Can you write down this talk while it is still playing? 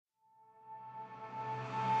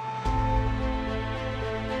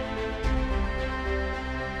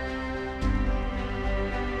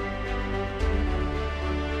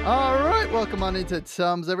welcome on into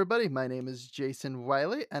Tums, everybody. My name is Jason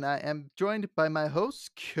Wiley, and I am joined by my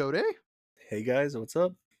host, Cody. Hey guys, what's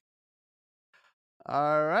up?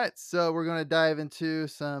 All right, so we're going to dive into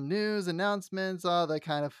some news, announcements, all that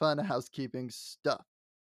kind of fun housekeeping stuff.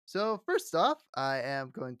 So, first off, I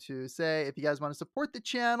am going to say if you guys want to support the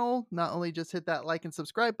channel, not only just hit that like and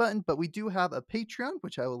subscribe button, but we do have a Patreon,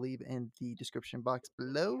 which I will leave in the description box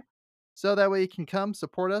below. So that way you can come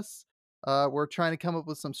support us. We're trying to come up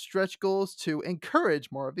with some stretch goals to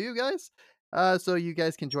encourage more of you guys. So you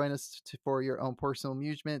guys can join us for your own personal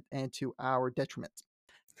amusement and to our detriment.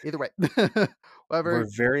 Either way. We're However,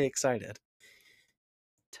 very excited.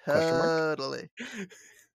 Question mark? totally.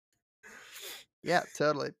 Yeah,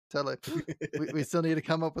 totally, totally. We still need to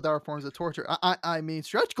come up with our forms of torture. I mean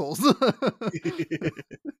stretch goals.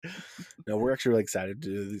 No, we're actually really excited to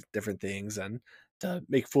do these different things and to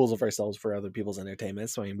make fools of ourselves for other people's entertainment.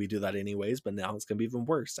 So I mean, we do that anyways, but now it's gonna be even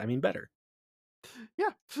worse. I mean, better. Yeah.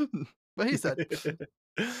 What he said.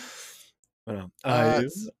 I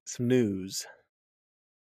S some news.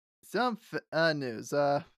 some news.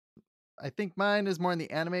 I think mine is more in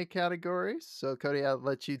the anime category. So Cody, I'll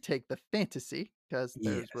let you take the fantasy because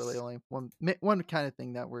there's really Yes, only one kind of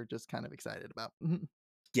thing that we're just kind of excited about.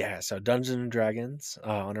 yeah. So Dungeons and Dragons,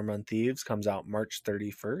 Honor Among Thieves comes out March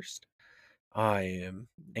 31st. I am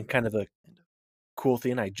and kind of a cool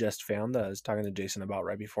thing I just found that I was talking to Jason about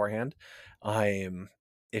right beforehand. I'm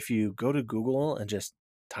if you go to Google and just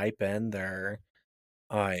type in their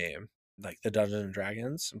I'm like the Dungeons and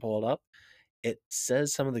Dragons and pull it up, it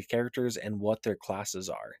says some of the characters and what their classes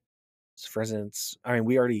are. So for instance, I mean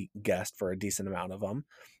we already guessed for a decent amount of them,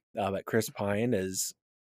 but Chris Pine is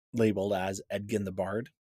labeled as Edgin the Bard.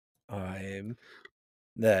 I'm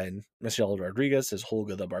then Michelle Rodriguez is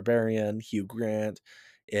Holga the Barbarian. Hugh Grant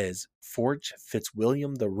is Forge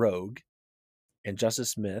Fitzwilliam the Rogue, and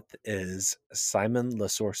Justice Smith is Simon the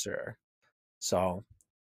Sorcerer. So,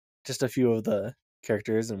 just a few of the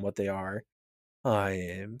characters and what they are. I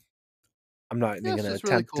am. I'm not even Yeah, going it's to just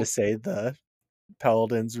really attempt to cool. say the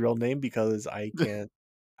paladin's real name because I can't.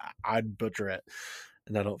 I'd butcher it,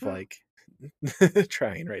 and I don't feel like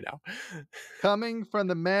trying right now. Coming from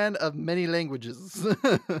the man of many languages.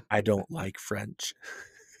 I don't like French.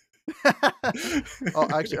 Oh,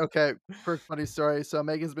 actually, okay. Quick funny story. So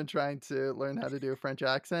Megan's been trying to learn how to do a French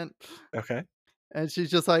accent, Okay. and she's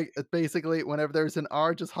just like, basically, whenever there's an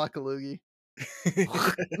R, just Hakalugi.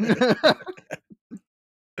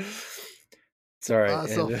 It's all right.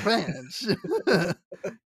 So And French.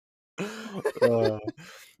 uh,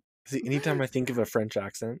 see, anytime I think of a French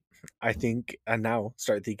accent, I think I now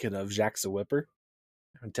start thinking of Jacques the Whipper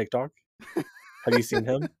on TikTok. Have you seen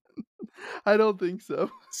him? I don't think so.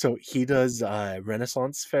 So he does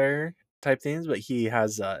Renaissance fair type things, but he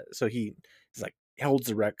has so he's like holds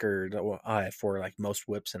the record for like most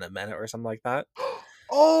whips in a minute or something like that.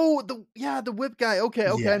 Oh, the whip guy. Okay,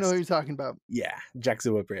 okay, I know who Yes. you're talking about. Yeah, Jack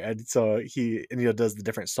the Whipper. And so does the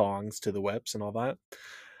different songs to the whips and all that.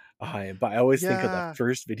 But I always think of the Yeah.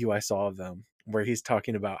 first video I saw of them where he's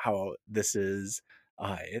talking about how this is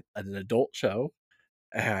an adult show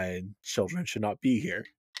and children should not be here.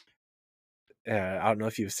 I don't know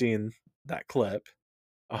if you've seen that clip,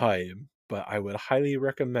 but I would highly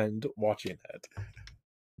recommend watching it.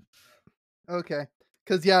 Okay.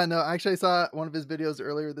 Cause yeah, no, actually I saw one of his videos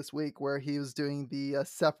earlier this week where he was doing the,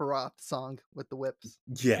 Sephiroth song with the whips.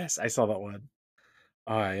 Yes, I saw that one.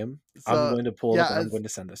 I'm So, going to pull it up yeah, and I'm as going to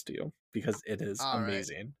send this to you because it is alright.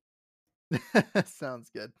 amazing. Sounds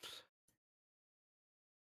good.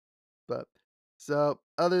 But so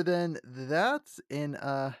other than that, in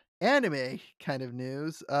anime kind of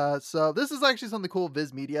news, so this is actually something cool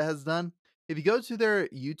Viz Media has done. If you go to their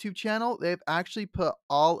YouTube channel, they've actually put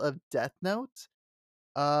all of Death Note,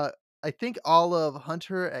 uh, I think all of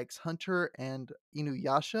Hunter x Hunter and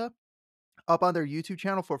Inuyasha up on their YouTube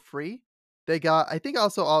channel for free. They got, I think,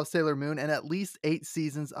 also all of Sailor Moon and at least 8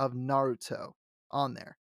 seasons of Naruto on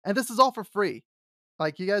there. And this is all for free.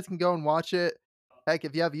 Like you guys can go and watch it. Heck,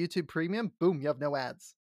 if you have YouTube Premium, boom, you have no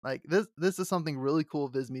ads. Like this is something really cool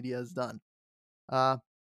Viz Media has done. Uh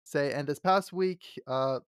say and this past week,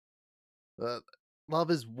 uh Love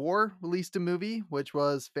is War released a movie, which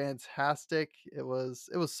was fantastic. It was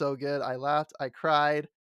so good. I laughed, I cried,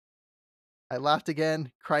 I laughed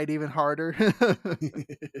again, cried even harder.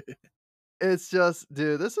 It's just,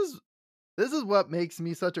 dude, this is what makes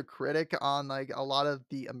me such a critic on like a lot of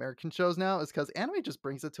the American shows now is because anime just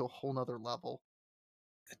brings it to a whole nother level.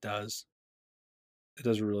 It does. It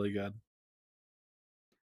does really good.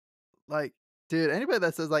 Like, dude, anybody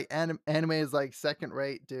that says like anime is like second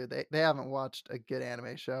rate, dude, they haven't watched a good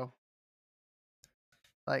anime show.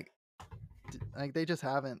 Like, Like, they just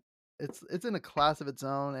haven't. It's in a class of its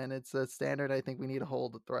own, and it's a standard I think we need to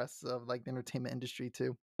hold with the rest of, like, the entertainment industry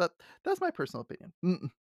too. But that's my personal opinion.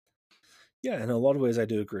 Yeah, in a lot of ways, I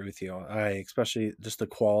do agree with you. I especially just the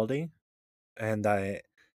quality and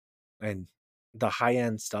and the high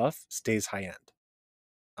end stuff stays high end.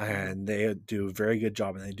 Mhm, And they do a very good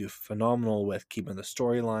job, and they do phenomenal with keeping the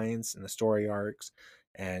storylines and the story arcs,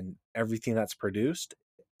 and everything that's produced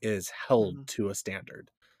is held mhm. to a standard.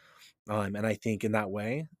 And I think in that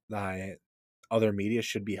way, that other media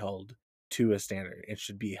should be held to a standard. It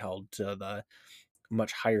should be held to the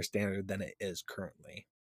much higher standard than it is currently,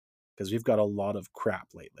 because we've got a lot of crap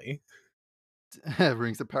lately.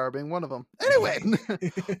 Rings of Power being one of them. Anyway,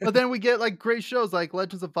 but then we get, like, great shows like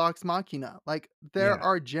Legends of Vox Machina. Like, there Yeah,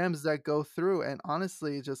 are gems that go through, and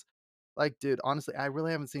honestly, just like, dude, honestly, I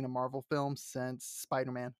really haven't seen a Marvel film since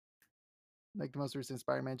Spider-Man, like, the most recent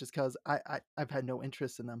Spider-Man, just 'cause I've had no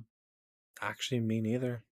interest in them. actually, me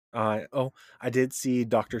neither. Oh, I did see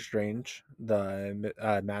Doctor Strange, the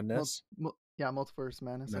Multiverse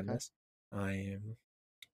Madness, okay. Madness. I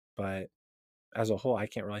but as a whole, I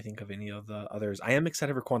can't really think of any of the others. I am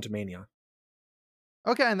excited for Quantumania.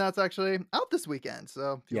 Okay, and that's actually out this weekend,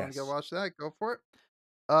 so if you wanna go Yes. watch that, go for it.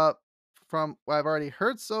 Uh, from what I've already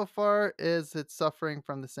heard so far is it's suffering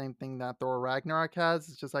from the same thing that Thor Ragnarok has.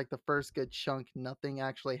 It's just like the first good chunk, nothing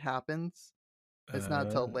actually happens. It's not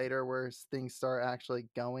until Uh, later where things start actually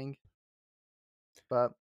going.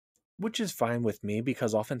 But which is fine with me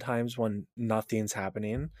because oftentimes when nothing's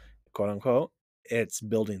happening, quote unquote, it's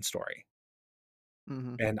building story.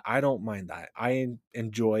 mhm. And I don't mind that. I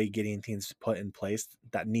enjoy getting things put in place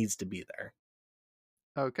that needs to be there.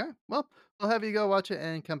 Okay. Well, I'll have you go watch it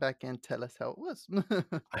and come back and tell us how it was.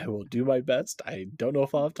 I will do my best. I don't know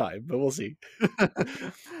if I'll have time, but we'll see.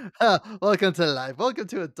 Welcome to life. Welcome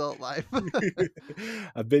to adult life.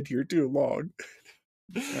 I've been here too long.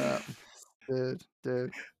 uh,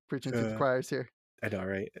 dude, preaching to the Uh, choirs here. I know,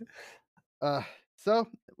 right? Uh, so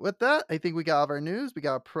with that, I think we got all of our news. We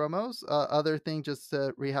got our promos. Other thing, just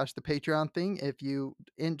to rehash the Patreon thing. If you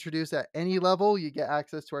introduce at any level, you get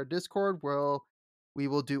access to our Discord. Where we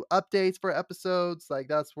will do updates for episodes. Like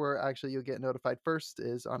that's where actually you'll get notified first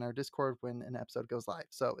is on our Discord when an episode goes live.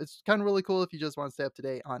 So it's kind of really cool if you just want to stay up to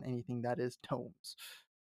date on anything that is tomes.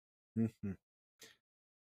 Mhm.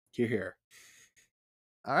 Here, here.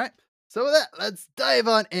 All right. So with that, let's dive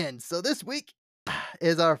on in. So this week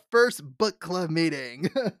is our first book club meeting.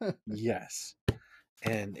 Yes.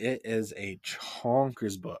 And it is a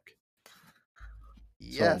chonkers book. So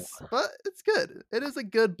Yes, but it's good. It is a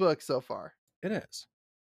good book so far. it is.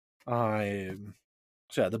 I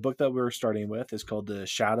so yeah, the book that we're starting with is called The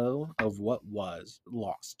Shadow of What Was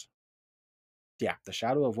Lost. Yeah, The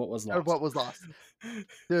Shadow of What Was Or what Lost. was lost.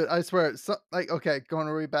 Dude, I swear, like, okay, going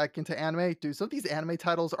right back into anime, dude, some of these anime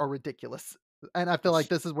titles are ridiculous. And I feel like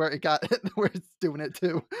this is where it got where it's doing it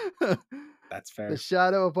too. That's The fair.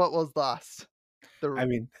 Shadow of What Was Lost. The I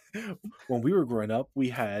mean, when we were growing up, we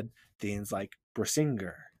had things like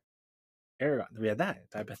Brissinger, Aragon. We had that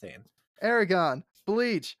type of thing. Aragon,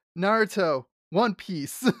 Bleach, Naruto, One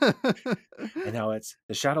Piece. And now it's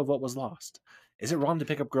The Shadow of What Was Lost. Is it wrong to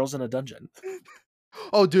pick up girls in a dungeon?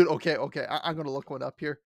 Oh, dude, okay. I'm gonna look one up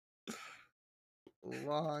here.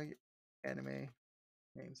 Long anime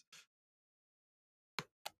names.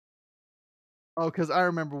 Oh, because I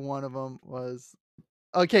remember one of them was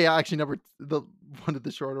okay, actually, number the one of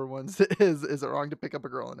the shorter ones is it wrong to pick up a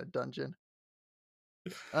girl in a dungeon?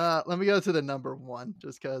 Let me go to the number 1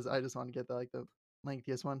 just because I just wanna get the, like, the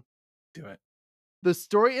lengthiest one. Do it. The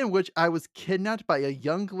story in which I was kidnapped by a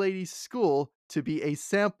young lady's school to be a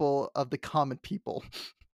sample of the common people.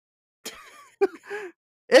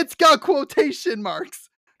 It's got quotation marks,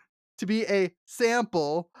 "To be a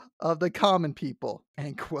sample of the common people,"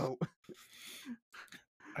 end quote.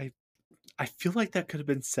 I I feel like that could have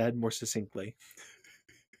been said more succinctly.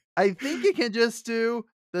 I think you can just do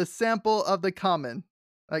the sample of the common,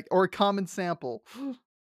 like, or common sample.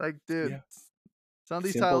 Like, dude, Yeah. some of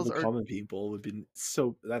these Sample of titles the are common people would be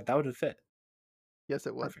so that would have fit. yes,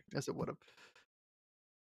 it would. Perfect. Yes, it would've.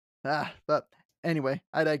 But anyway,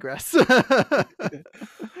 I digress.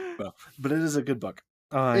 Well, but it is a good book.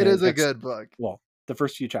 It is a That's good book. well, the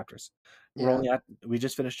first few chapters. Yeah, We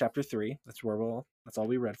just finished chapter 3. That's all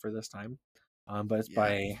we read for this time. But it's yeah,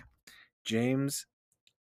 by James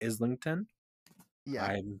Islington. yeah.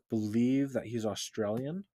 I believe that he's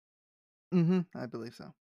Australian, I believe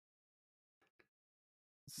so.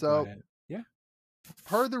 So, but yeah.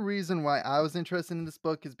 part of the reason why I was interested in this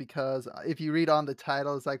book is because, if you read on the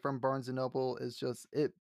title, it's, like, from Barnes& and Noble, is just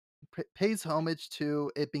it pays homage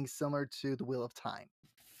to it being similar to The Wheel of Time.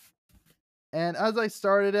 And as I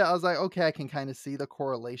started it, I was like, okay, I can kind of see the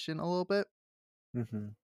correlation a little bit.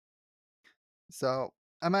 Mhm. So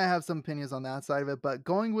I might have some opinions on that side of it, but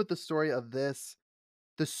going with the story of this,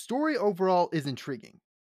 the story overall is intriguing.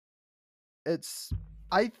 It's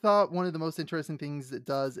I thought one of the most interesting things it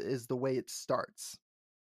does is the way it starts.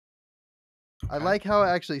 I Okay. like how it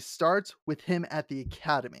actually starts with him at the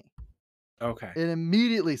academy. Okay. It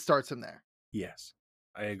immediately starts him there, Yes.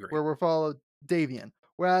 I agree. where we're followed Davian.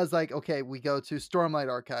 Whereas, like, okay, we go to Stormlight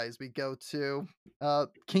Archives, we go to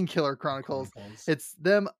King Killer Chronicles. Chronicles. It's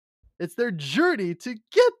them, it's their journey to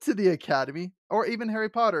get to the academy, or even Harry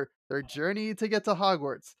Potter, their journey to get to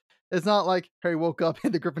Hogwarts. It's not like Harry woke up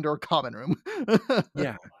in the Gryffindor common room.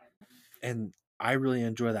 Yeah, and I really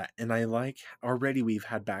enjoy that, and I like already we've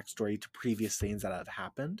had backstory to previous things that have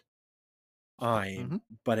happened. I Mhm,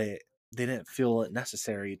 but it they didn't feel it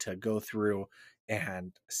necessary to go through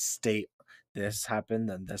and state this happened,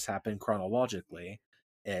 then this happened chronologically.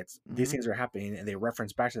 It's these mhm. things are happening and they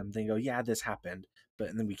reference back to them, they go, "Yeah, this happened," but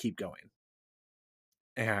and then we keep going.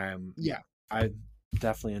 Yeah. Yeah, I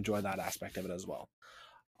definitely enjoy that aspect of it as well.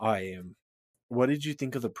 I What did you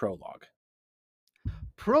think of the prologue?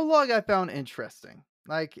 Prologue I found interesting.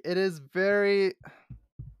 Like, it is very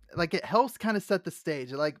like, it helps kinda set the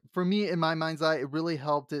stage. Like, for me, in my mind's eye, it really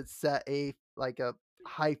helped it set a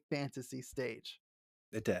high fantasy stage.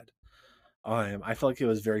 It did. I felt like it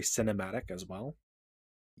was very cinematic as well.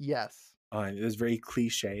 Yes. It was very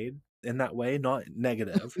cliched in that way, not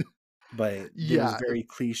negative, but it was Yeah, very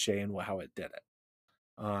cliche in how it did it.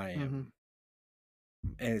 mhm, Um,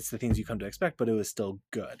 and it's the things you come to expect, but it was still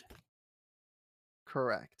good.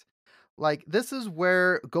 correct. Like, this is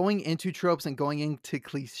where going into tropes and going into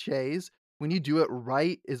cliches, when you do it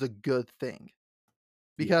right, is a good thing.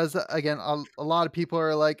 Because, Yes. again, a lot of people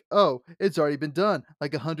are like, "Oh, it's already been done,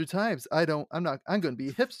 like, 100 times. I'm gonna be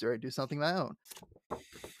a hipster and do something my own."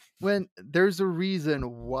 When there's a reason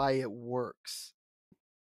why it works.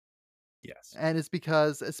 Yes. And it's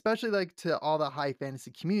because, especially like to all the high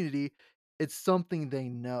fantasy community, it's something they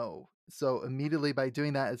know. So immediately by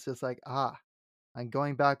doing that, it's just like, I'm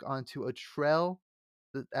going back onto a trail,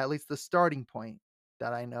 at least the starting point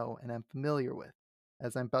that I know and I'm familiar with,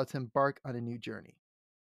 as I'm about to embark on a new journey.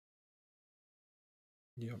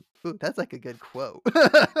 Yep. Ooh, that's like a good quote.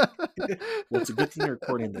 Well, it's a good thing you're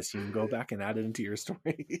recording this. You can go back and add it into your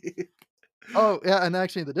story. Oh yeah, and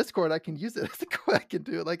actually in the Discord, I can use it as a quote. I can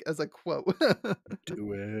do it like as a quote.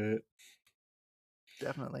 Do it.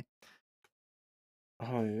 Definitely.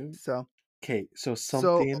 Oh, So, okay. So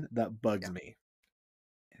so something that bugs yeah, me.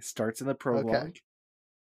 It starts in the okay, prologue.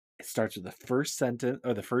 It starts with the first sentence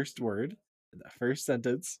or the first word, the first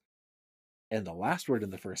sentence, and the last word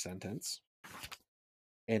in the first sentence,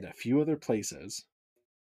 and a few other places.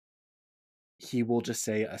 He will just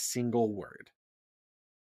say a single word.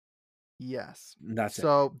 yes. That's it.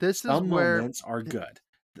 So this is Some where moments are good.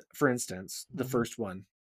 For instance, the Mhm. first one,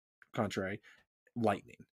 contrary,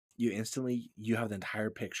 lightning. You have the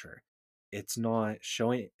entire picture. It's not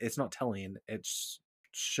showing, it's not telling, it's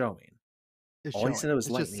showing. It's All he said showing. was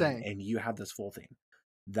It's just lightning, saying. and you have this full thing.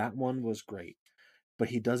 That one was great, but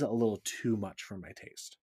he does it a little too much for my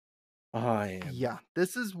taste. I am Yeah,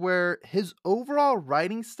 this is where his overall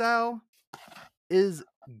writing style is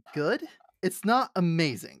good. It's not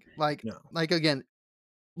amazing. no. Again,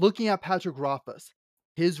 looking at Patrick Rothfuss,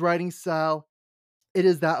 his writing style, it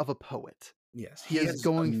is that of a poet. Yes, He he is has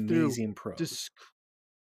going through amazing prose. just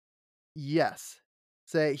yes.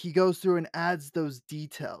 Say he goes through and adds those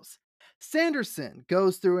details. Sanderson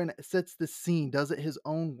goes through and sets the scene, does it his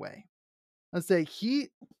own way. Let's say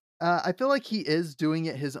I feel like he is doing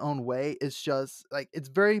it his own way. It's just like it's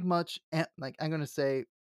very much like I'm gonna say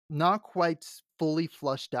not quite fully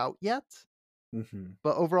flushed out yet. Mhm.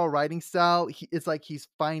 But overall writing style, it's like he's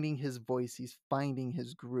finding his voice, he's finding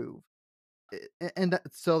his groove. And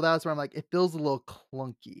so that's where I'm like, it feels a little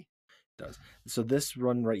clunky. Does. So this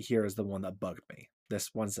one right here is the one that bugged me.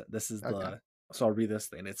 This is Okay. the so I'll read this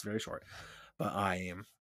thing. It's very short. But I am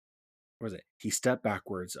what is it? He stepped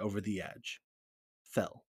backwards over the edge.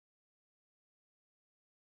 Fell.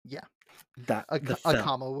 Yeah. That the A fell.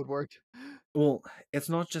 comma would work. Well, it's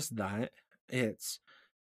not just that. It's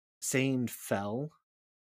saying fell.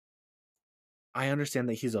 I understand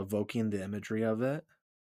that he's evoking the imagery of it,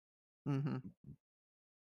 Mhm.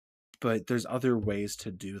 but there's other ways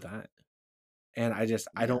to do that. And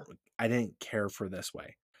Yeah. I didn't care for this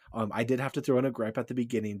way. I did have to throw in a gripe at the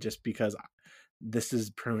beginning just because this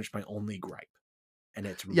is pretty much my only gripe, and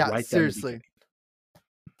it's Yeah, right there in the seriously. beginning.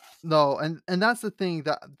 No, and that's the thing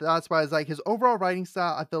that's why it's like his overall writing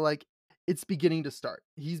style, I feel like it's beginning to start.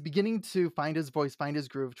 He's beginning to find his voice, find his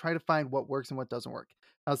groove, try to find what works and what doesn't work.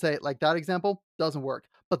 I'll say, like, that example doesn't work,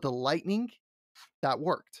 but the lightning, that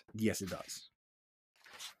worked. Yes, it does.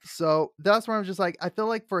 So, that's where I'm just like, I feel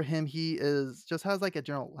like for him, he is just has, like, a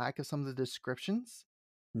general lack of some of the descriptions.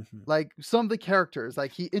 Mhm. Like, some of the characters,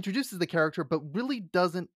 like, he introduces the character, but really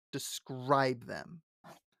doesn't describe them.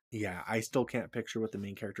 Yeah, I still can't picture what the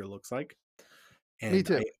main character looks like, Me and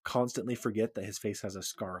I too. constantly forget that his face has a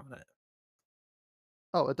scar on it.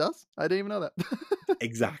 Oh, it does? I didn't even know that.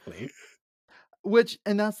 Exactly. Which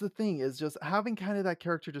and that's the thing is just having kind of that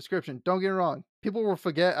character description. Don't get me wrong, people will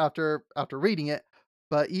forget after reading it,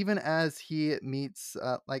 but even as he meets,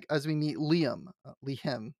 like, as we meet Liam,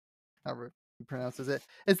 Liam, however he pronounces it,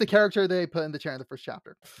 it's the character they put in the chair in the first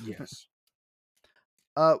chapter. Yes.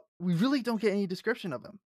 We really don't get any description of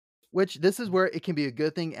him, which this is where it can be a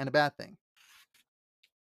good thing and a bad thing.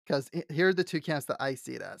 Because here are the two camps that I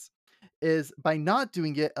see it as, is by not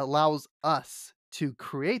doing it allows us to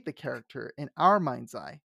create the character in our mind's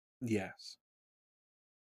eye, Yes.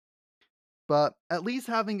 but at least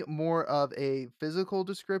having more of a physical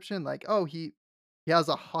description, like, oh, he has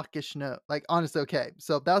a hawkish note. Like, honestly, okay.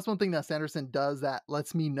 So that's one thing that Sanderson does that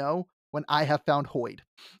lets me know when I have found Hoyd.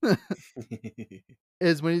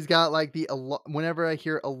 Is when he's got like whenever I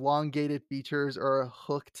hear elongated features or a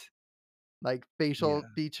hooked like facial Yeah.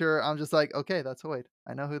 feature, I'm just like, okay, that's Hoyd.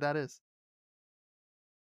 I know who that is.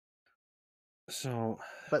 So,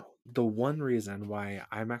 But the one reason why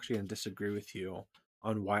I'm actually gonna disagree with you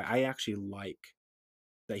on why I actually like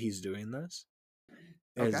that he's doing this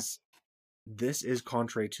okay. is this is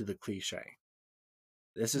contrary to the cliche.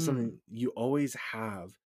 This is Mm. something you always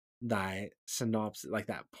have that synopsis, like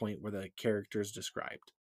that point where the character is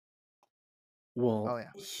described. Oh Well,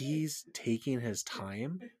 yeah. he's taking his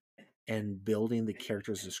time and building the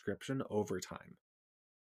character's description over time.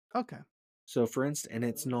 Okay. So, for instance, and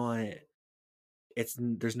it's not,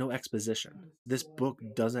 there's no exposition. This book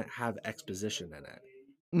doesn't have exposition in it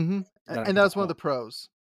Mhm. that I And can that's one of tell. the pros.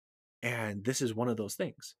 And this is one of those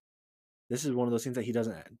things. This is one of those things that he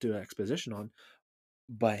doesn't do exposition on.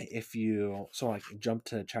 But if you, so like jump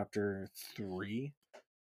to chapter 3,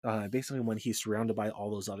 basically when he's surrounded by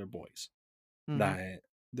all those other boys Mhm. that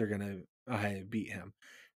they're gonna beat him,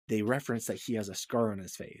 they reference that he has a scar on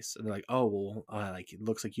his face, and they're like, "Oh well, like it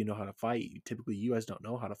looks like you know how to fight. Typically, you guys don't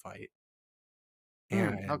know how to fight,"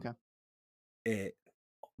 Mm, and okay. it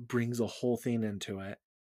brings a whole thing into it.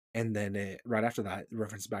 And then it right after that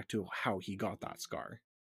references back to how he got that scar,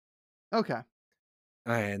 Okay.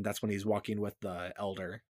 and that's when he's walking with the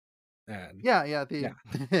elder, and Yeah, yeah, yeah,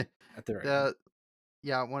 at the very end. the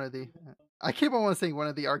yeah, one of the I keep on wanna saying one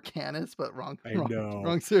of the Arcanis, but wrong I wrong know,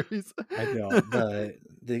 wrong series. I know.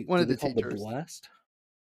 One Do of they the call it the teachers. blessed?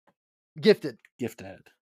 Gifted.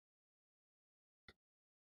 Gifted.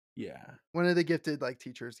 Yeah. One of the gifted, like,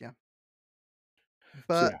 teachers, yeah.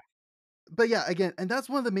 So But yeah, yeah, again, and that's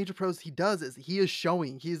one of the major pros he does is he is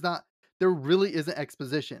showing he's not there really isn't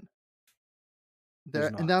exposition. there's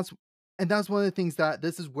There not. and that's one of the things that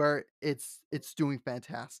this is where it's doing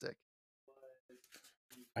fantastic.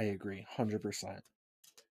 I agree, 100%.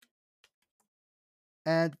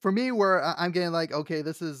 And for me, where I'm getting like, okay,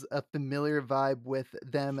 this is a familiar vibe with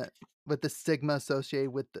them, with the stigma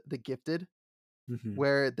associated with the gifted, Mhm.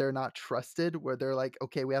 where they're not trusted, where they're like,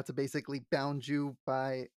 okay, we have to basically bound you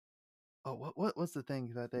by, oh, what's the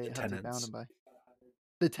thing that they The have to bound them tenants. by?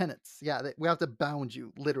 The tenants. Yeah, we have to bound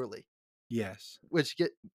you literally, Yes. which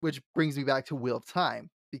brings me back to Wheel of Time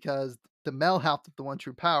because the male half of the one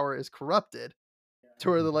true power is corrupted to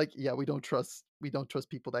where they're Mhm. like, "Yeah, we don't trust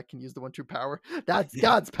people that can use the one true power. That's Yeah.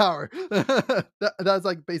 God's power." That's,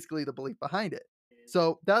 like, basically the belief behind it.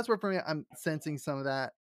 So, that's where for me, I'm sensing some of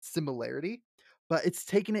that similarity, but it's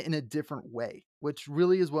taking it in a different way, which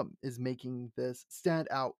really is what is making this stand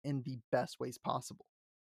out in the best ways possible.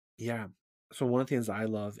 Yeah. So one of the things I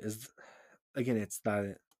love is, again, it's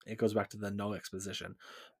that it goes back to the no exposition,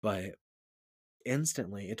 but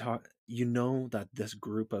instantly it taught you know that this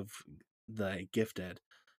group of the gifted,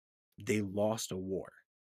 they lost a war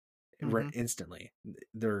Mhm. instantly.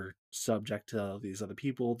 They're subject to all these other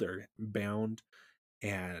people, they're bound,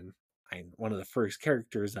 and one of the first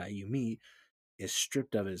characters that you meet is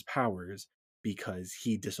stripped of his powers because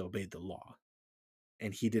he disobeyed the law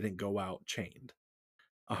and he didn't go out chained.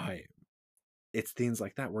 I It's things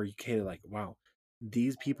like that where you kind of like, wow,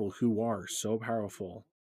 these people who are so powerful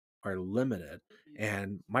are limited.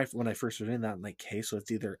 And my when I first read in that, I'm like, okay, so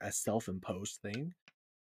it's either a self-imposed thing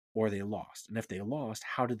or they lost. And if they lost,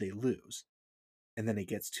 how did they lose? And then it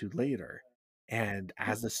gets to later. And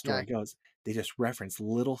as the Yeah. story goes, they just reference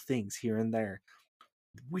little things here and there.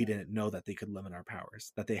 we didn't know that they could limit our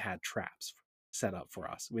powers, that they had traps set up for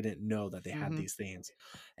us. We didn't know that they had Mhm. these things.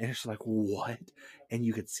 And it's like, what? And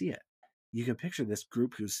you could see it. You can picture this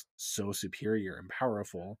group who's so superior and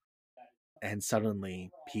powerful, and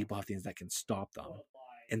suddenly people have things that can stop them.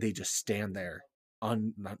 And they just stand there,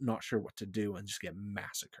 not sure what to do, and just get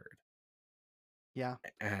massacred. Yeah.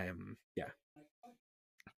 Yeah.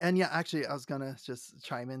 And yeah, actually, I was gonna just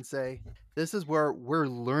chime in and say, this is where we're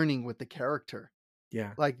learning with the character.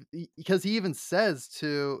 Yeah. Like, because he even says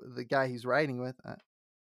to the guy he's writing with,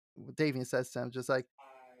 Davian says to him, just like,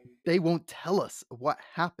 they won't tell us what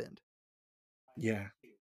happened. Yeah.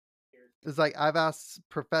 It's like I've asked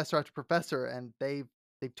professor after professor, and they've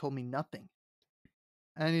told me nothing.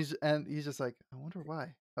 And he's just like, I wonder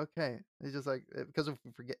why. Okay, he's just like, because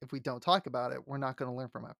if we don't talk about it, we're not going to learn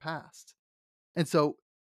from our past. And so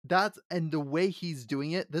and the way he's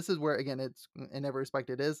doing it, this is where again it's in every respect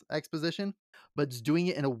it is exposition, but it's doing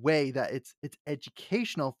it in a way that it's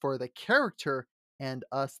educational for the character and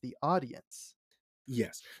us, the audience.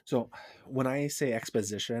 Yes. So when I say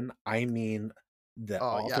exposition, I mean the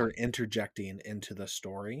Oh yeah, author interjecting into the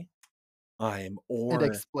story. and Or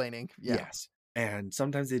explaining, yeah. yes. And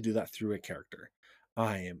sometimes they do that through a character.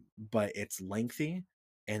 But it's lengthy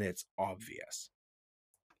and it's obvious.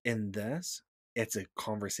 In this, it's a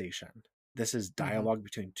conversation. This is Hmm. dialogue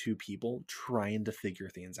between two people trying to figure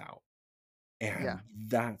things out. Yeah, And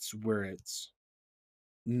that's where it's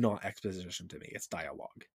not exposition to me. It's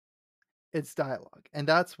dialogue. it's dialogue, and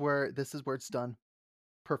that's where this is where it's done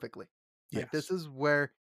perfectly. Like, this Yes. is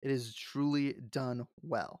where it is truly done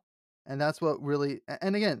well. And that's what really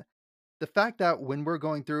and again, the fact that when we're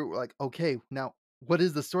going through, we're like, "Okay, now what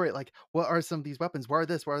is the story? Like, what are some of these weapons? What are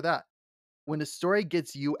this? What are that?" When a story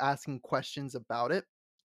gets you asking questions about it,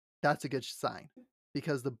 that's a good sign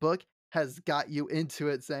because the book has got you into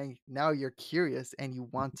it saying, "Now you're curious and you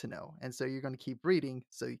want to know." And so you're gonna keep reading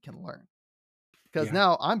so you can learn. Because Yeah,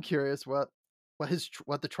 now I'm curious what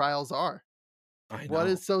the trials are. I What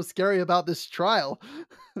know. is so scary about this trial?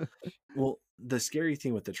 Well, the scary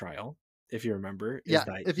thing with the trial, if you remember, is Yeah,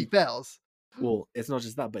 that if he fails. well, it's not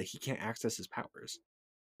just that, but he can't access his powers.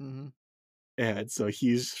 Mhm. And so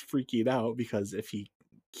he's freaking out because if he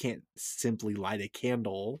can't simply light a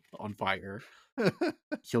candle on fire,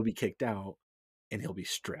 he'll be kicked out and he'll be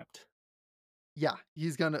stripped. Yeah,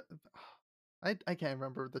 he's gonna I can't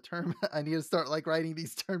remember the term. I need to start, like, writing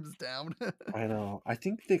these terms down. I know. I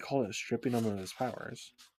think they call it stripping him of his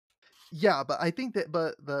powers. Yeah, but I think that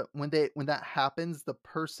the when that happens, the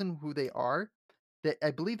person who they are,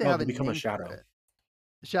 I believe they Oh, have they a become a name for shadow. it.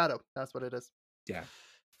 Shadow, that's what it is. Yeah.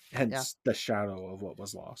 Yeah. Hence the shadow of what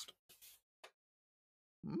was lost.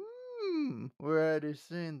 We're already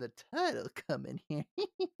seeing the title coming here.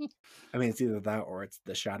 I mean, it's either that or it's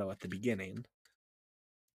the shadow at the beginning.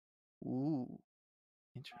 Ooh,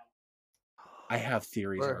 interesting. I have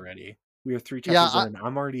theories Or already. We are 3 yeah, chapters in.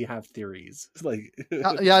 I'm already have theories. Like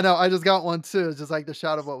yeah, no, I just got one too. It's just like the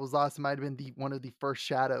shadow of what was lost might have been the one of the first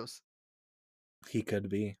shadows. he could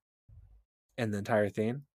be. And the entire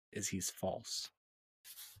thing is he's false.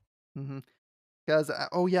 Mhm. 'Cause,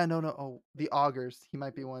 oh, yeah, no, no, oh, the augurs. He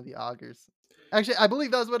might be one of the augurs. Actually, I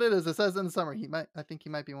believe that's what it is. It says in the summary. I think he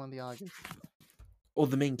might be one of the augurs. Well,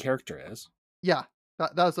 the main character is. Yeah,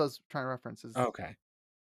 that's what I was trying to reference is Okay.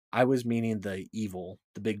 I was meaning the evil,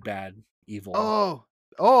 the big bad evil. oh,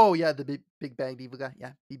 oh, yeah, the big bad evil guy.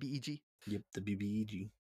 Yeah, BBEG. Yep, the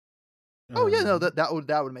BBEG. Oh, yeah, no, Um,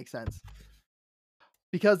 that would make sense.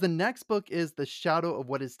 Because the next book is The Shadow of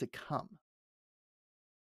What Is to Come,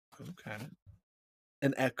 okay.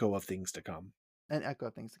 An echo of things to come. an echo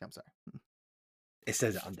of things to come, sorry. It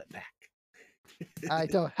says it on the back. I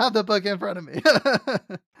don't have the book in front of me.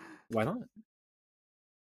 Why not?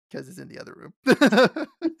 'Cause it's in the other room.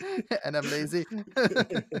 And I'm lazy.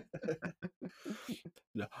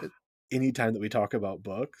 No. It Anytime that we talk about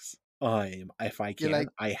books, if I you're can, like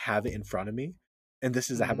I have it in front of me. And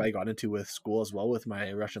this is a habit mhm, I got into with school as well with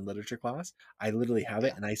my Russian literature class. I literally have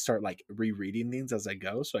it yeah. and I start like rereading things as I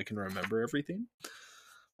go so I can remember everything.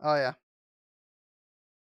 Oh, yeah.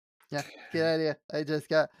 Yeah, good idea. I just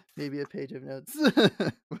got maybe a page of notes,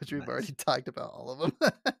 which we've Nice. already talked about all of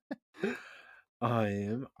them.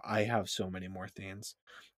 I have so many more things.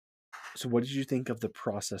 So what did you think of the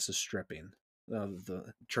process of stripping?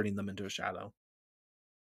 The turning them into a shadow?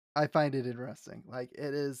 I find it interesting. Like,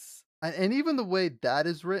 it is and even the way that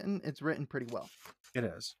is written, it's written pretty well. It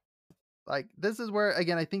is. Like, this is where,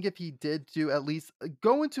 again, I think if he did do at least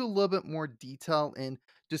go into a little bit more detail in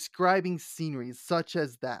describing sceneries such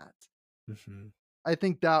as that, Mhm. I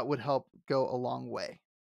think that would help go a long way.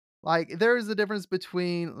 Like, there is a difference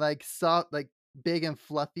between, like, big and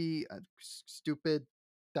fluffy, stupid,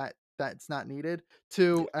 that's not needed, Yeah,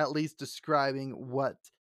 to at least describing what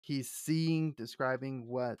he's seeing, describing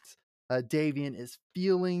what Davian is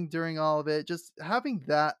feeling during all of it. Just having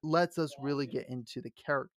that lets us really get into the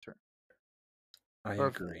character, I or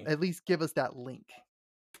agree. at least give us that link.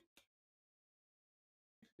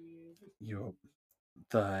 You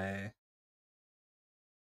the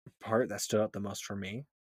part that stood out the most for me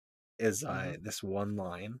is Hmm. this one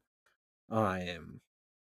line. Um,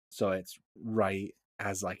 so it's right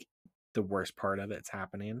as like the worst part of it's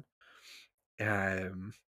happening.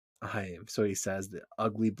 Um, so he says the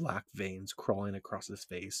ugly black veins crawling across his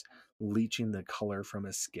face, leaching the color from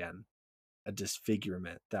his skin, a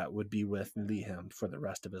disfigurement that would be with Liam for the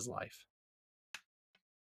rest of his life.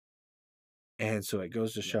 And so it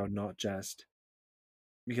goes to Yeah. show not just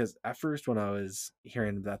because at first when I was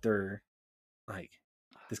hearing that they're like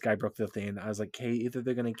this guy broke the thing, I was like, hey, either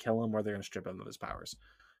they're gonna kill him or they're gonna strip him of his powers.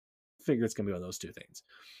 Figure it's gonna be one of those two things.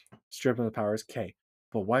 Strip him of the powers, okay.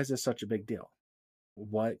 But why is this such a big deal?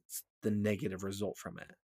 What's the negative result from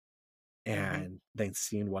it? Hmm. And then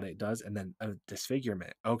seeing what it does, and then a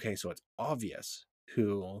disfigurement. Okay, so it's obvious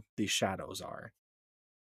who these shadows are.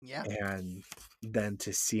 Yeah. And then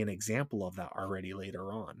to see an example of that already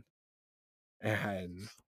later on, and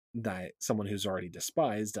that someone who's already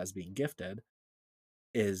despised as being gifted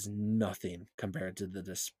is nothing compared to the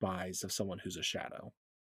despise of someone who's a shadow.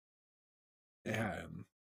 Yeah. Um,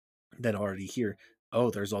 then already here, oh,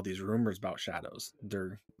 there's all these rumors about shadows.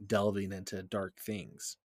 They're delving into dark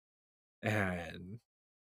things. And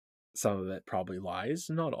some of it probably lies,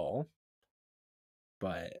 not all,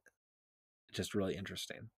 but just really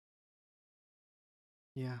interesting.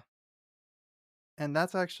 Yeah. And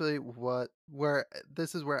that's actually where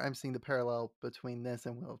this is where I'm seeing the parallel between this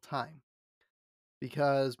and Wheel of Time.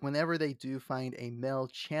 Because whenever they do find a male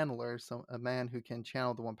channeler, so a man who can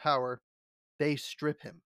channel the one power, they strip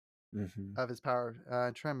him Hmm. of his power.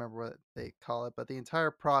 I'm trying to remember what they call it, but the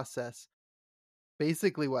entire process,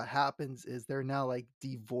 basically what happens is they're now like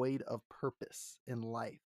devoid of purpose in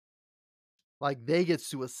life. Like they get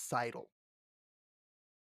suicidal.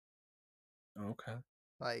 Okay.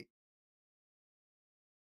 Like,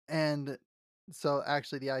 and so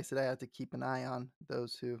actually the Aes Sedai have to keep an eye on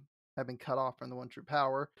those who have been cut off from the one true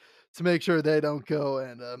power to make sure they don't go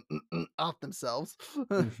and off themselves.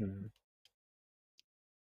 Hmm.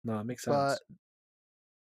 No, it makes But sense.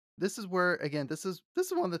 this is where again, this is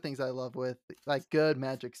one of the things I love with like good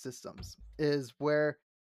magic systems is where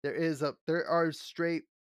there are straight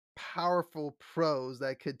powerful pros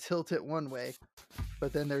that could tilt it one way,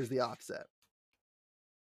 but then there's the opposite.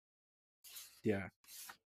 Yeah.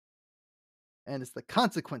 And it's the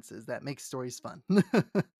consequences that make stories fun.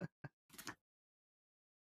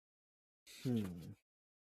 Hmm.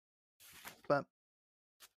 But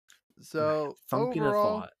I'm so thumping a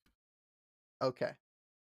overall, thought. okay,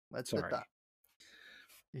 what's the thought? Sorry.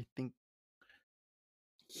 You think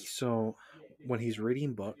So when he's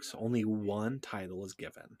reading books, only one title is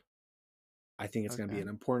given. I think it's going to be okay. an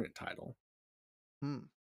important title. Hmm.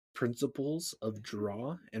 Principles of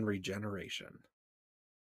Draw and Regeneration.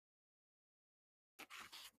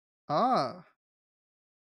 Ah,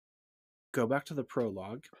 Go back to the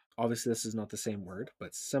prologue. Obviously, this is not the same word,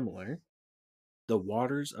 but similar. The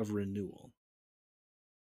Waters of Renewal.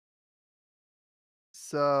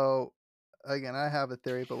 so again, I have a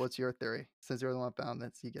theory, but what's your theory? Since you're the one found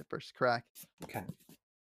this, you get first crack. Okay.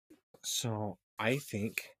 So I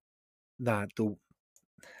think that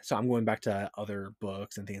so I'm going back to other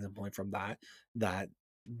books and things and pulling from that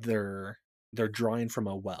they're they're drawing from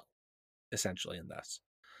a well essentially in this.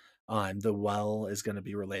 The well is going to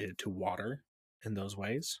be related to water in those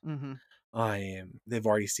ways. Mm-hmm. They've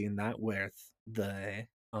already seen that with the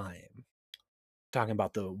talking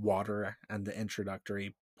about the water and the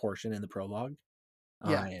introductory portion in the prologue.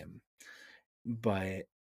 Yeah. But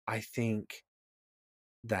I think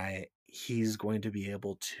that he's going to be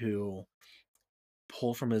able to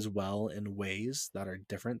pull from his well in ways that are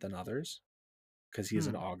different than others because he is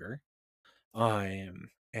an Hmm. augur.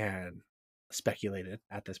 And speculated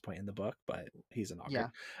at this point in the book, but he's an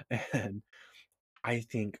augur. Yeah. And I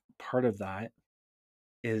think part of that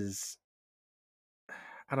is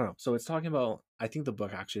I don't know. So it's talking about I think the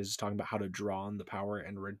book actually is just talking about how to draw on the power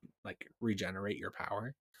and like regenerate your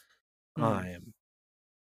power. Hmm. Um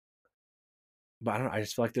but I don't know, I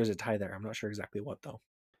just feel like there's a tie there. I'm not sure exactly what though.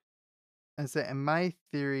 And my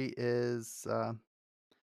theory is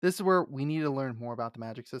this is where we need to learn more about the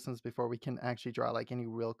magic systems before we can actually draw like any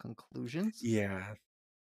real conclusions. Yeah.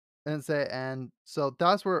 And so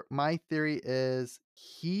that's where my theory is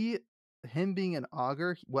him being an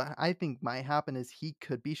augur, what I think might happen is he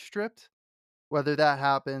could be stripped. Whether that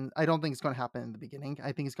happens, I don't think it's gonna happen in the beginning.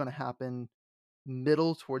 I think it's gonna happen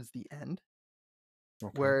middle towards the end,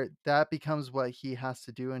 Okay. where that becomes what he has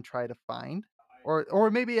to do and try to find. Or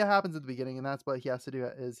maybe it happens at the beginning and that's what he has to do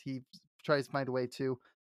is he tries to find a way to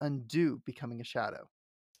undo becoming a shadow.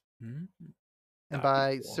 Mm, And that'd be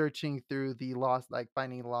by cool. searching through the lost like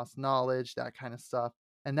finding lost knowledge, that kind of stuff.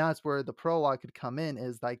 And that's where the prologue could come in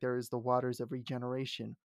is like there is the waters of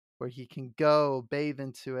regeneration where he can go bathe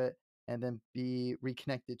into it and then be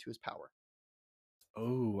reconnected to his power.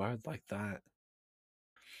 Oh, I would like that.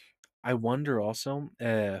 I wonder also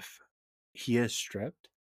if he is stripped,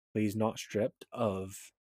 but he's not stripped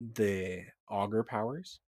of the augur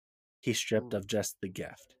powers. He's stripped Ooh. of just the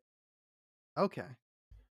gift. Okay.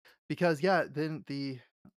 Because yeah, didn't the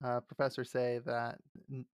professor say that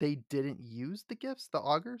they didn't use the gifts, the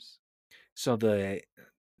augurs? So the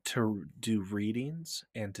to do readings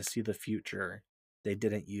and to see the future, they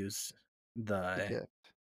didn't use The the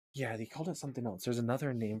gift. yeah, they called it something else. There's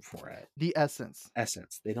another name for it. The essence.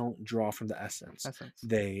 Essence. They don't draw from the essence. Essence.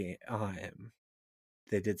 They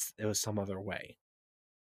did it was some other way.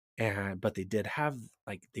 And but they did have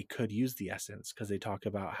like they could use the essence because they talk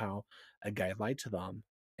about how a guy lied to them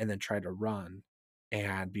and then tried to run.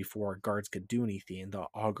 And before guards could do anything, the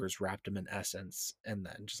augurs wrapped him in essence and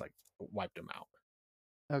then just like wiped him out.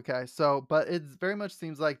 Okay, so but it very much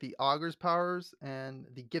seems like the augur's powers and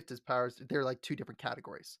the gift's powers, they're like two different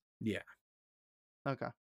categories. Yeah, Okay.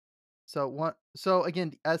 So again,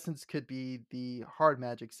 the essence could be the hard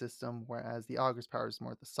magic system, whereas the augur's power is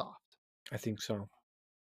more the soft. I think so.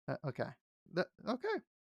 Okay. Okay.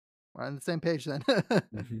 We're on the same page then.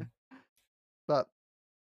 Hmm. But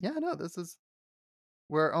yeah, no, this is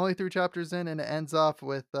we're only 3 chapters in and it ends off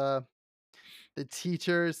with the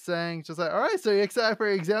teacher saying just like, "All right, so you excited for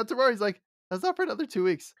your exam tomorrow?" He's like, "That's not for another 2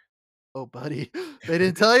 weeks." "Oh, buddy, they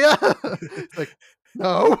didn't tell you?" It's like,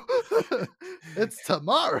 "No, it's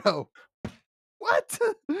tomorrow." "What?"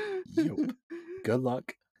 Yup. Good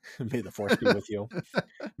luck. May the force be with you.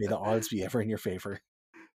 May the odds be ever in your favor.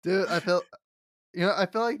 Dude, I feel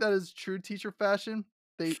like that is true teacher fashion.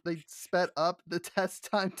 They sped up the test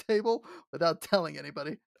timetable without telling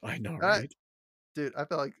anybody. I know, Alright, right? dude, I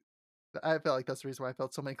felt like that's the reason why I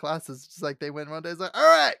failed so many classes. Just like they went one day, it's like,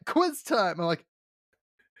 "Alright, quiz time." I'm like,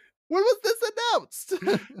 "When was this announced?"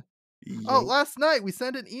 "Oh, Yup. last night we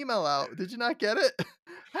sent an email out. Did you not get it?"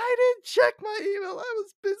 "I didn't check my email. I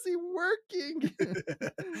was busy working."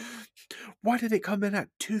 Why did it come in at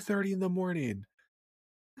 2:30 in the morning?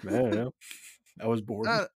 I don't know. I was bored.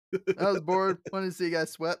 "Uh, I was bored. Wanted to see you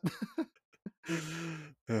guys sweat."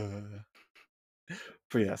 Uh,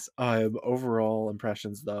 but yes, overall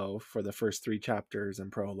impressions though for the first 3 chapters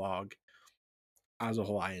and prologue, as a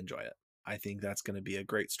whole, I enjoy it. I think that's gonna be a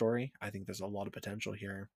great story. I think there's a lot of potential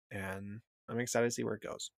here, and I'm excited to see where it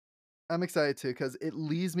goes. I'm excited too because it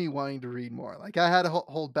leaves me wanting to read more. Like, I had to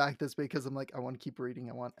hold back this week because 'cause I'm like, "I wanna keep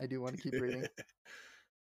reading. I do wanna keep reading."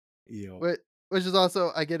 Yup. Which is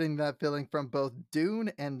also I getting that feeling from both Dune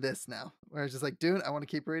and this now, where it's just like, "Dune, I wanna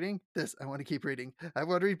keep reading. This, I wanna keep reading. I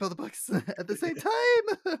wanna read both the books at the same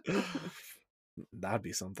time." That'd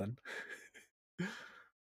be something.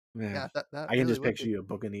 Man, Yeah, that I can really just would picture be. you a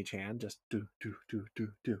book in each hand, just do, do, do,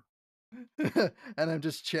 do, do. And I'm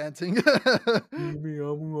just chanting. Yummy,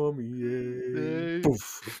 yummy, yummy, yay. They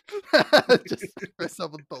Poof. just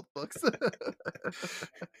myself with both books.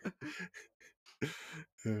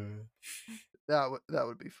 Uh, That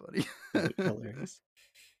would be funny. that'd be hilarious.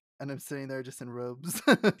 And I'm sitting there just in robes.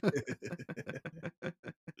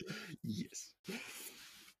 Yes.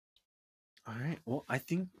 All right. Well, I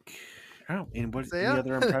think I don't know. And what So, any yeah.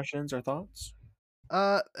 other impressions or thoughts?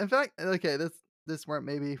 In fact, okay, this where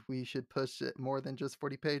maybe we should push it more than just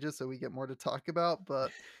 40 pages so we get more to talk about,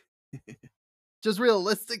 but just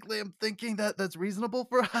realistically, I'm thinking that that's reasonable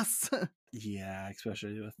for us. Yeah,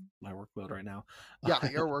 especially with my workload right now. Yeah,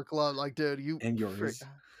 your workload, like, dude, you And frick. yours.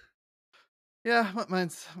 Yeah,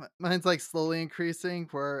 mine's like slowly increasing.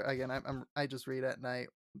 Where again, I just read at night,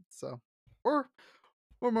 so or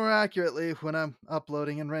or more accurately, when I'm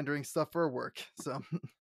uploading and rendering stuff for work. So,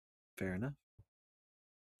 Fair enough.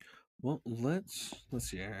 Well, let's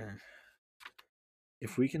see here.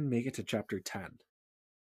 If we can make it to chapter 10,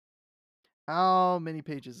 how many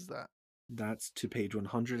pages is that? that's to page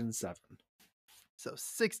 107. So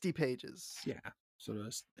 60 pages, Yeah. So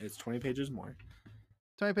it's 20 pages more.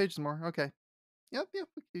 20 pages more. Okay. Yep, yep.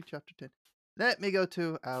 We can do chapter 10. Let me go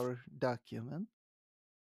to our document.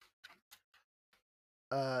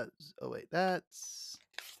 Oh wait, that's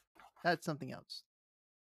something else.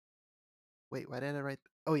 Wait, why did I write?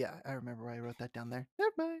 Oh yeah, I remember why I wrote that down there.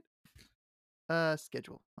 Never mind.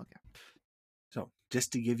 Schedule. Okay. So,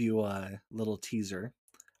 just to give you a little teaser,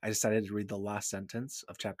 I decided to read the last sentence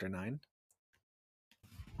of chapter 9.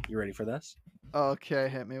 You ready for this? Okay,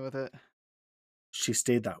 hit me with it. She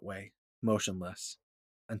stayed that way, motionless,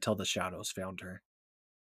 until the shadows found her.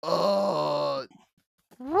 Oh,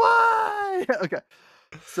 why? Okay.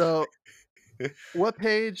 So, what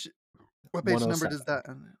page? What page number 107. does that?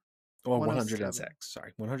 Well, 107. 106.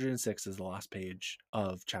 Sorry. 106 is the last page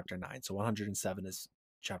of chapter 9. So 107 is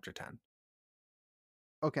chapter 10.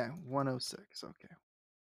 Okay, 106. Okay.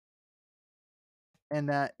 And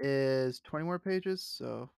that is 20 more pages.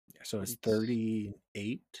 So, Yeah, so it's 42.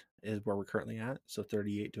 38 is where we're currently at. So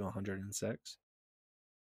 38 to 106.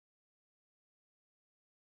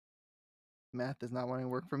 Math is not wanting to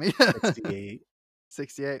work for me. 68.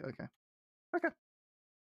 68. Okay. Okay.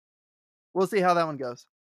 We'll see how that one goes.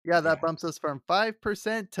 Yeah, that Yeah. bumps us from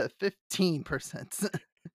 5% to 15%.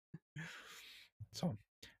 So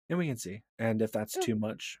then we can see. And if that's Yeah. too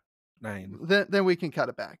much, Then we can cut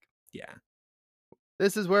it back. yeah.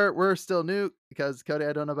 This is where we're still new because Cody,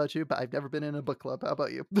 I don't know about you, but I've never been in a book club. How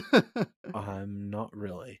about you? I'm not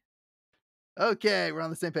really. Okay, we're on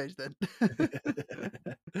the same page then.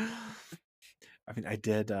 I mean, I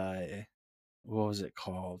did, what was it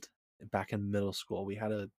called? Back in middle school, we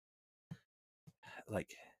had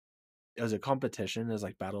like, it was a competition. It was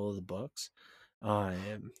like Battle of the Books.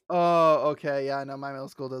 Oh, okay. Yeah, I know my middle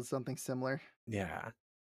school does something similar. Yeah.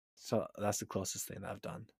 So that's the closest thing that I've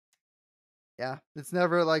done. Yeah, it's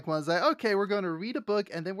never like one's like, okay, we're going to read a book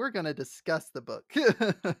and then we're going to discuss the book.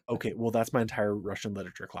 Okay, well, that's my entire Russian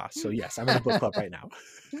literature class. So yes, I'm in a book club right now.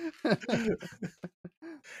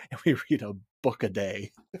 And we read a book a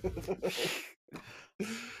day.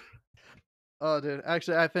 Oh, dude.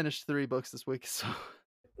 Actually, I finished 3 books this week. So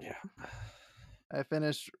Yeah. I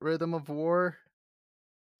finished Rhythm of War.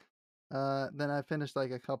 Then I finished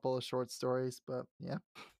like a couple of short stories, but yeah.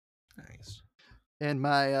 Nice. And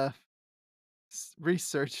my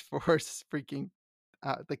research for freaking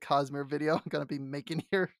the Cosmere video I'm gonna be making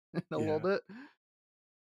here in a little Yeah. bit.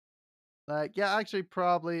 Like, yeah, actually,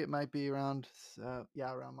 probably it might be around,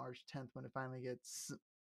 around March 10th when it finally gets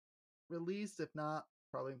released. If not,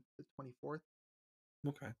 probably the 24th.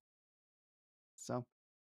 Okay. So,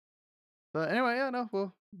 but anyway, yeah, no,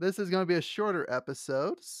 well, this is going to be a shorter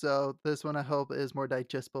episode. So, this one I hope is more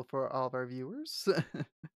digestible for all of our viewers.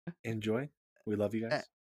 Enjoy. We love you A- guys.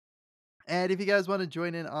 And if you guys want to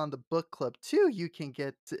join in on the book club too, you can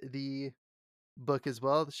get the book as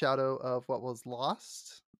well, The Shadow of What Was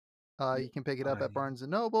Lost. You can pick it up at Barnes and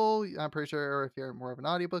Noble. I'm pretty sure, or if you're more of an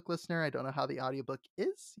audiobook listener, I don't know how the audiobook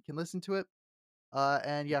is. You can listen to it.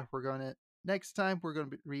 And yeah, we're going to next time we're going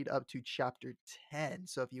to read up to chapter 10.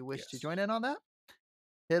 So if you wish to Yes. join in on that,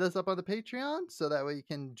 hit us up on the Patreon so that way you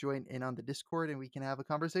can join in on the Discord and we can have a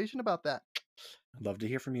conversation about that. I'd love to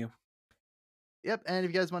hear from you. Yep, and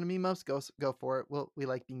if you guys want to meme us, go for it. We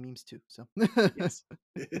like being memes too. So Yes.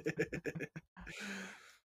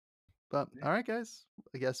 But all right, guys.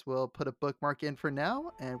 I guess we'll put a bookmark in for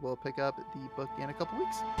now, and we'll pick up the book in a couple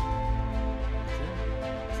weeks. Have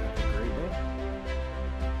a great day.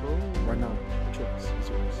 Or not. The choice is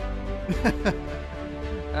yours.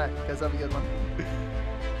 All right, guys, have a good one.